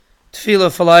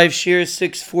Tefila4life, Shiur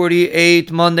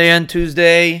 648, Monday and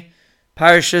Tuesday,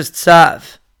 Parshas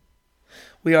Tzav.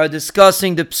 We are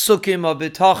discussing the psukim of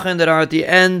bitachon that are at the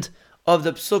end of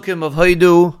the psukim of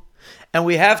Haidu, and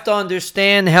we have to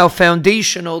understand how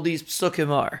foundational these psukim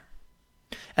are.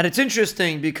 And it's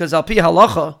interesting because al pi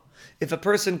halacha, if a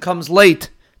person comes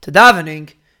late to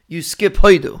davening, you skip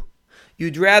Haidu.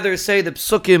 You'd rather say the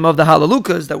psukim of the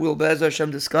Halalukas that we'll Be'ez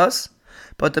Hashem discuss,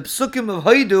 but the psukim of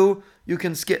Haidu you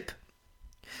can skip.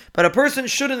 But a person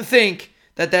shouldn't think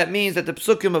that that means that the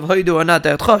psukim of Haidu are not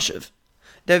that chashiv.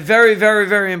 They're very, very,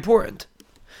 very important.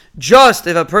 Just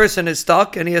if a person is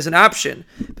stuck and he has an option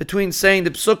between saying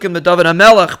the psukim that David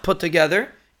HaMelech put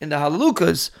together in the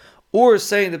Halalukas or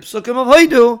saying the psukim of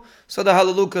Haidu, so the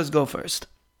Halalukas go first.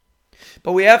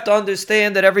 But we have to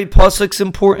understand that every pasuk's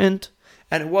important,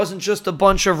 and it wasn't just a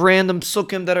bunch of random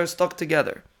psukim that are stuck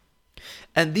together.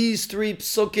 And these three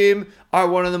psukim are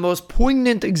one of the most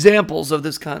poignant examples of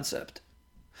this concept.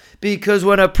 Because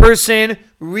when a person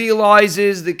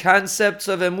realizes the concepts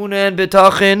of emunah and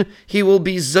bitachon, he will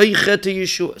be zeicha to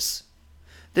Yeshuas.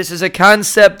 This is a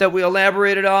concept that we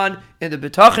elaborated on in the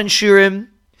bitachon shiurim.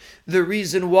 The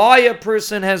reason why a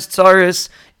person has tzaris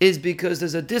is because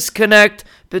there's a disconnect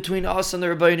between us and the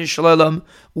Rebbeinu Shalom.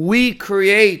 We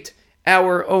create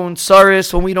our own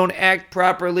tzaris when we don't act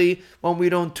properly, when we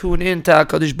don't tune in to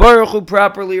HaKadosh Baruch Hu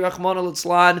properly, Rachmana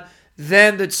litzlan,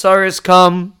 then the tzaris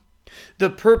come. The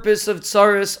purpose of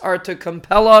tzaris are to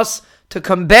compel us to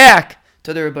come back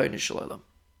to the Rebbeinu Shalom,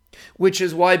 which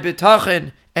is why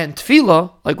bitachon and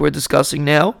tefila, like we're discussing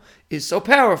now, is so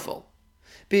powerful,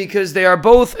 because they are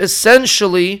both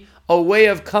essentially a way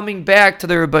of coming back to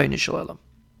the Rebbeinu Shalom.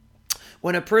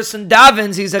 When a person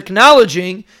davens, he's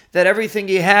acknowledging that everything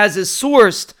he has is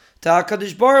sourced to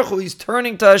HaKadosh Baruch Hu. He's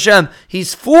turning to Hashem.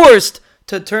 He's forced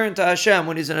to turn to Hashem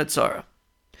when he's in a tzara.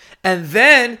 And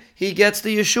then he gets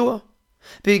the Yeshua.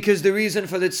 Because the reason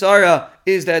for the tzara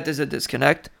is that there's a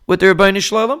disconnect with the Rebbeinu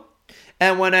Shalom.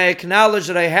 And when I acknowledge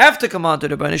that I have to come on to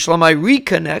the Rebbeinu Shalom, I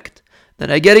reconnect, then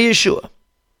I get a Yeshua.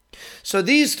 So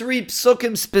these three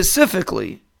psukim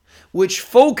specifically, which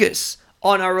focus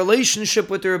on our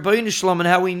relationship with the Rebbeinu Shalom and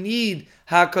how we need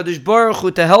HaKadosh Baruch Hu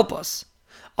to help us,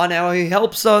 on how He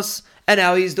helps us and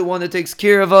how He's the one that takes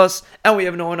care of us and we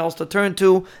have no one else to turn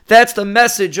to. That's the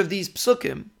message of these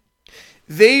psukim.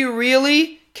 They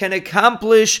really can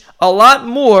accomplish a lot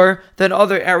more than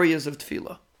other areas of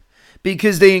tefillah,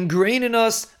 because they ingrain in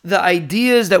us the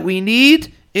ideas that we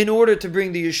need in order to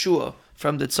bring the Yeshua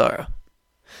from the tzara.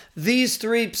 These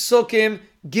three psukim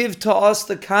give to us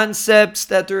the concepts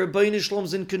that the Rebbeinu Shalom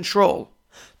is in control,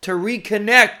 to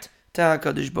reconnect to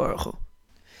HaKadosh Baruch Hu.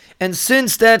 And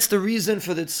since that's the reason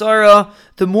for the tzara,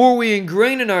 the more we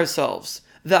ingrain in ourselves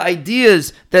the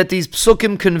ideas that these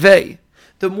psukim convey,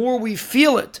 the more we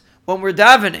feel it when we're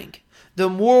davening, the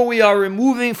more we are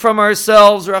removing from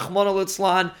ourselves, Rachmana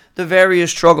litzlan, the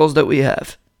various struggles that we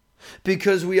have.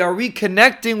 Because we are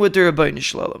reconnecting with the Rebbeinu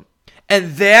Shalom.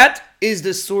 And that is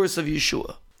the source of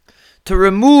Yeshua. To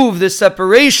remove the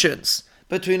separations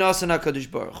between us and HaKadosh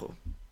Baruch Hu.